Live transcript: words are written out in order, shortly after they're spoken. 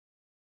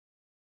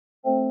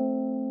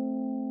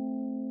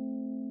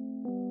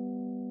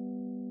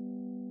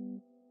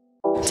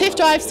TIFF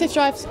drives. TIFF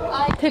drives.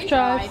 TIFF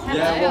drives.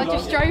 I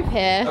just drove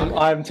here.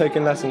 I'm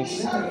taking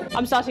lessons.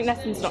 I'm starting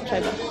lessons in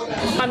October.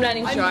 I'm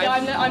learning to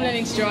drive. I'm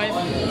learning to drive.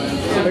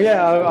 But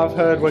yeah, I've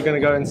heard we're going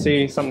to go and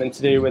see something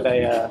to do with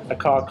a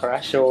car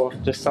crash or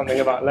just something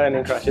about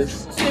learning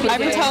crashes. I've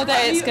been told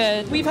that it's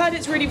good. We've heard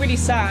it's really, really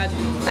sad.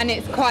 And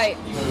it's quite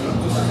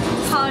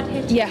hard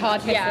hitting. Yeah,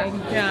 hard hitting.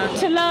 Yeah.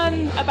 To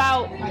learn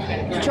about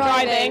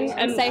driving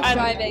and safe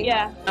driving.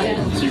 Yeah.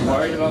 So you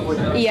worried about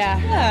what?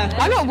 Yeah.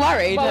 I'm not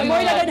worried. Well, I'm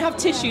worried I don't have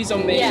tissues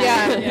on me.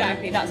 Yeah.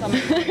 Exactly. That's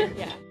something.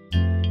 Yeah.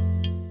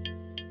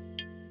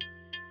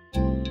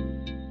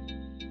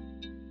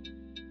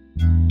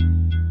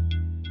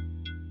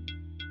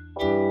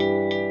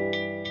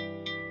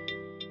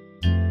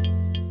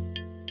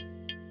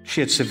 She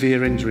had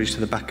severe injuries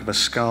to the back of her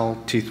skull,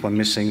 teeth were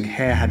missing,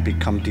 hair had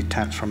become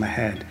detached from her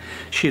head.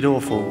 She had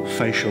awful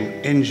facial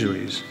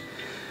injuries.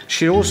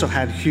 She also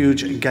had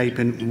huge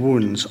gaping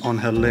wounds on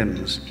her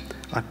limbs.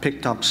 I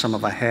picked up some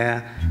of her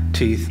hair,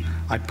 teeth,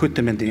 I put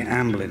them in the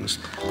ambulance.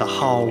 The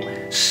whole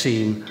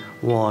scene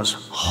was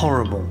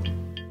horrible.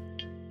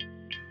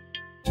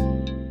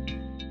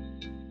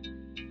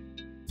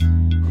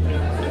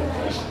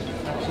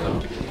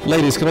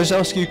 Ladies, can I just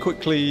ask you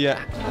quickly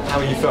how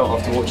you felt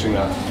after watching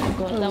that? Oh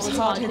God, that was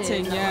hard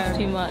hitting, yeah.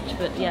 Too much,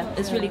 but yeah,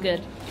 it's really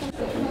good.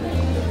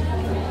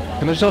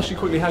 Can I just ask you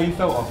quickly how you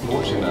felt after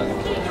watching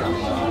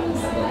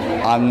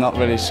that? I'm not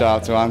really sure how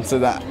to answer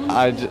that.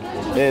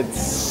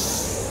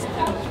 It's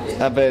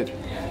a bit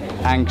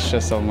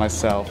anxious of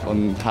myself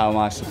on how am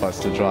I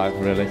supposed to drive,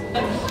 really.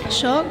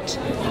 Shocked,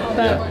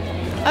 but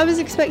I was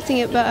expecting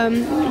it, but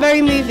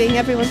very moving.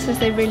 Everyone says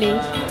they really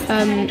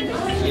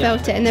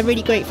felt it, and they're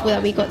really grateful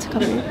that we got to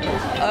come in.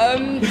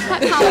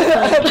 Quite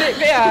powerful.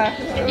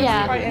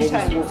 Yeah. Quite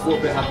intense.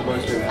 What bit happened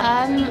most in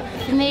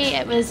it? For me,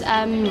 it was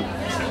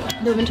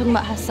the woman talking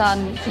about her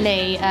son,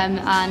 Lee, and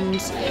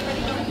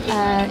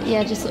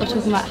just sort of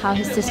talking about how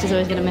his sister's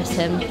always going to miss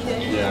him.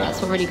 Yeah.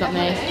 That's what really got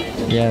me.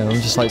 Yeah,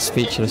 I'm just like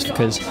speechless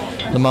because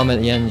the mum at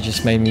the end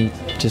just made me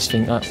just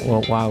think,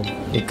 well, wow,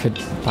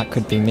 that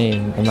could be me.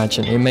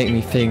 Imagine it made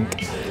me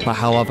think about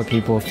how other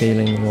people are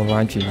feeling all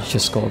around you. You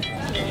just got to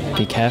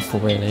be careful,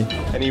 really.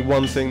 Any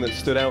one thing that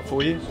stood out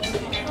for you?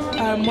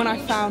 When I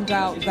found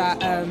out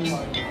that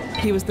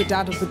he was the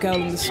dad of the girl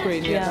on the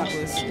screen,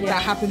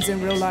 that happens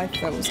in real life.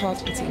 That was hard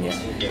hitting.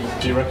 Yeah.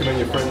 Do you recommend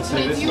your friends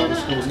see this and other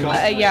schools come? No,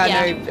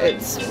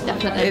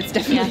 it's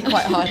definitely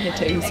quite hard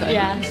hitting. So.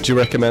 Yeah. Do you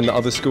recommend that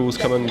other schools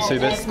come and see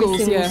this?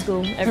 Schools,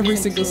 Every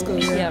single school.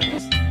 Yeah.